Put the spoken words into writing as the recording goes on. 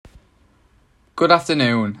Good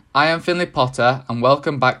afternoon, I am Finley Potter and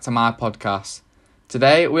welcome back to my podcast.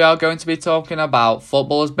 Today we are going to be talking about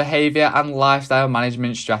footballers' behaviour and lifestyle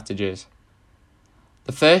management strategies.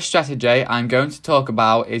 The first strategy I'm going to talk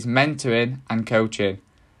about is mentoring and coaching.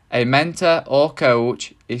 A mentor or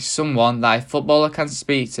coach is someone that a footballer can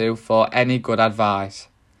speak to for any good advice.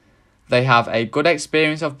 They have a good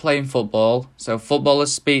experience of playing football, so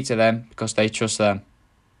footballers speak to them because they trust them.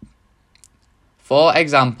 For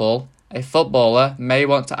example, a footballer may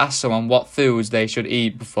want to ask someone what foods they should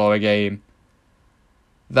eat before a game.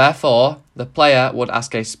 Therefore, the player would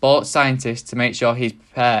ask a sports scientist to make sure he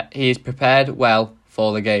is prepared well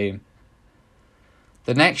for the game.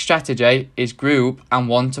 The next strategy is group and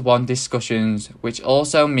one-to-one discussions, which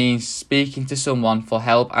also means speaking to someone for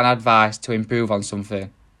help and advice to improve on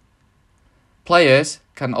something. Players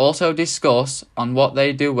can also discuss on what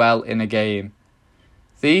they do well in a game.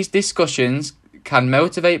 These discussions can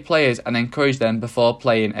motivate players and encourage them before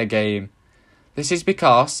playing a game. This is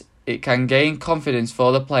because it can gain confidence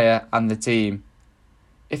for the player and the team.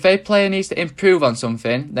 If a player needs to improve on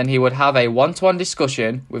something, then he would have a one-to-one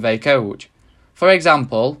discussion with a coach. For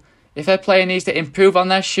example, if a player needs to improve on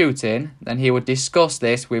their shooting, then he would discuss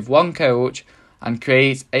this with one coach and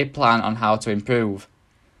create a plan on how to improve.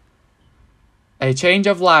 A change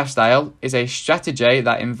of lifestyle is a strategy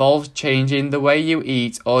that involves changing the way you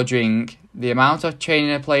eat or drink, the amount of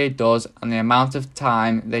training a player does, and the amount of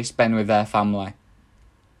time they spend with their family.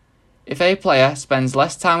 If a player spends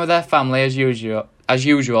less time with their family as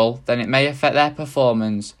usual, then it may affect their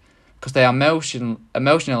performance because they are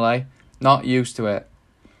emotionally not used to it.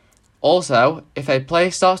 Also, if a player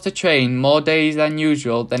starts to train more days than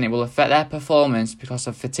usual, then it will affect their performance because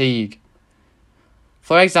of fatigue.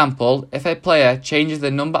 For example, if a player changes the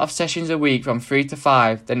number of sessions a week from 3 to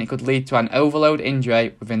 5, then it could lead to an overload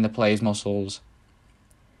injury within the player's muscles.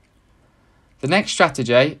 The next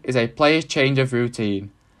strategy is a player's change of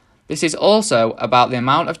routine. This is also about the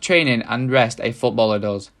amount of training and rest a footballer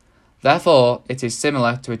does. Therefore, it is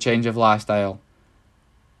similar to a change of lifestyle.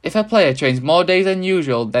 If a player trains more days than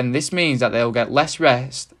usual, then this means that they will get less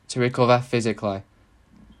rest to recover physically.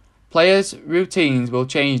 Players' routines will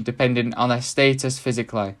change depending on their status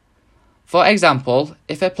physically. For example,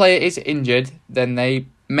 if a player is injured, then they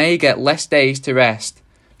may get less days to rest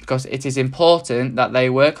because it is important that they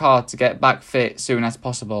work hard to get back fit soon as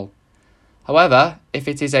possible. However, if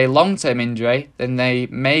it is a long-term injury, then they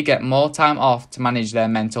may get more time off to manage their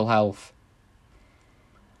mental health.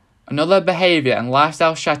 Another behaviour and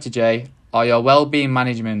lifestyle strategy are your well-being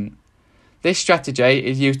management. This strategy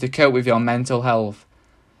is used to cope with your mental health.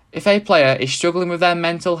 If a player is struggling with their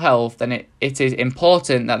mental health, then it is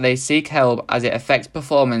important that they seek help as it affects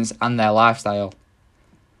performance and their lifestyle.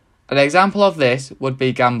 An example of this would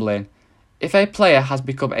be gambling. If a player has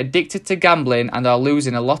become addicted to gambling and are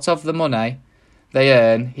losing a lot of the money they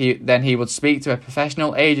earn, then he would speak to a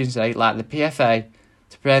professional agency like the PFA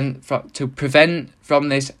to prevent from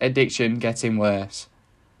this addiction getting worse.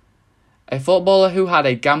 A footballer who had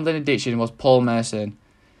a gambling addiction was Paul Merson.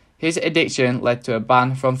 His addiction led to a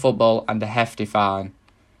ban from football and a hefty fine.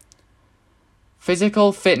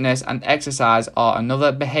 Physical fitness and exercise are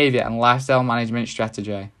another behaviour and lifestyle management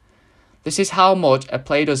strategy. This is how much a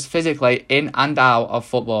player does physically in and out of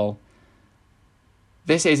football.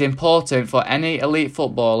 This is important for any elite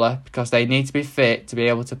footballer because they need to be fit to be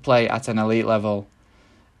able to play at an elite level.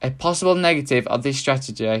 A possible negative of this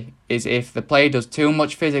strategy is if the player does too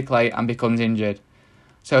much physically and becomes injured.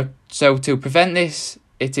 So to prevent this,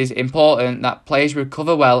 it is important that players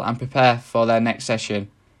recover well and prepare for their next session.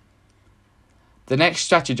 The next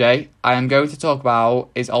strategy I am going to talk about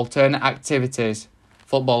is alternate activities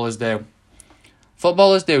footballers do.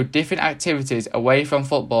 Footballers do different activities away from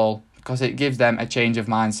football because it gives them a change of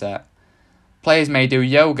mindset. Players may do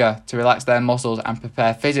yoga to relax their muscles and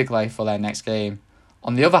prepare physically for their next game.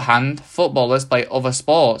 On the other hand, footballers play other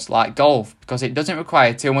sports like golf because it doesn't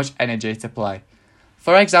require too much energy to play.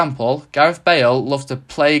 For example, Gareth Bale loves to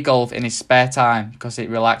play golf in his spare time because it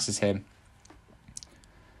relaxes him.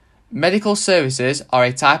 Medical services are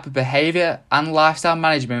a type of behaviour and lifestyle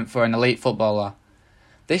management for an elite footballer.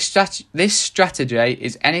 This strategy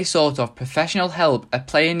is any sort of professional help a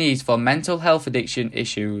player needs for mental health addiction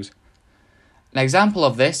issues. An example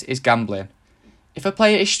of this is gambling. If a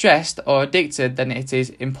player is stressed or addicted, then it is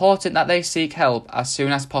important that they seek help as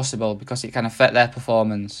soon as possible because it can affect their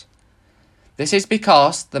performance. This is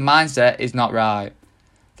because the mindset is not right.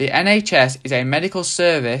 The NHS is a medical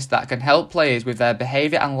service that can help players with their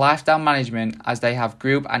behaviour and lifestyle management as they have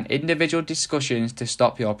group and individual discussions to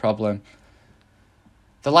stop your problem.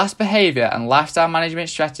 The last behaviour and lifestyle management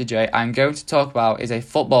strategy I'm going to talk about is a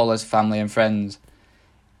footballer's family and friends.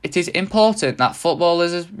 It is important that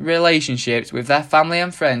footballers' relationships with their family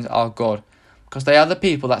and friends are good, because they are the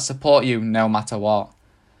people that support you no matter what.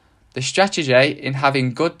 The strategy in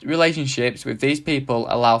having good relationships with these people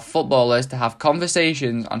allow footballers to have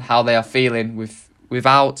conversations on how they are feeling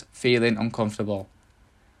without feeling uncomfortable.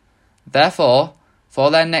 Therefore, for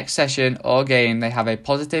their next session or game, they have a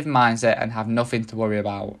positive mindset and have nothing to worry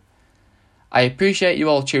about. I appreciate you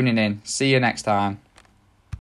all tuning in. See you next time.